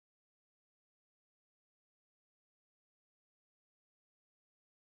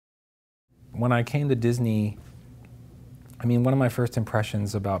When I came to Disney, I mean, one of my first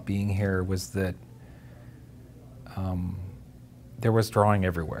impressions about being here was that there was drawing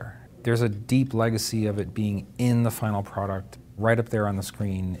everywhere. There's a deep legacy of it being in the final product, right up there on the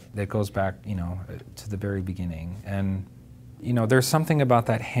screen, that goes back, you know, to the very beginning. And, you know, there's something about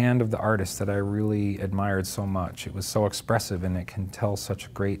that hand of the artist that I really admired so much. It was so expressive, and it can tell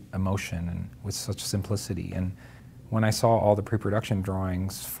such great emotion and with such simplicity. And when I saw all the pre-production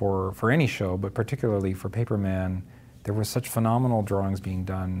drawings for any show, but particularly for Paperman, there were such phenomenal drawings being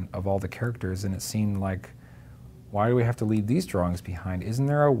done of all the characters, and it seemed like, why do we have to leave these drawings behind? Isn't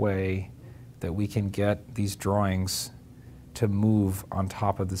there a way that we can get these drawings to move on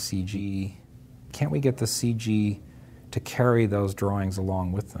top of the CG? Can't we get the CG to carry those drawings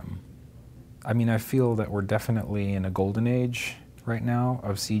along with them? I mean, I feel that we're definitely in a golden age right now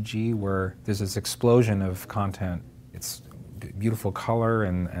of CG, where there's this explosion of content. It's beautiful color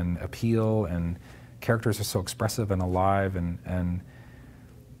and appeal, and characters are so expressive and alive,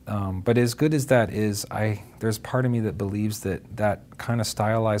 but as good as that is, there's part of me that believes that that kind of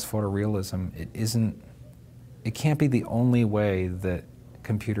stylized photorealism, it can't be the only way that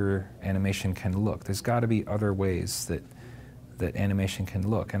computer animation can look. There's got to be other ways that animation can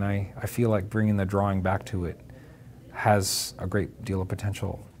look, and I feel like bringing the drawing back to it has a great deal of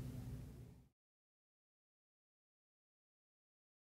potential.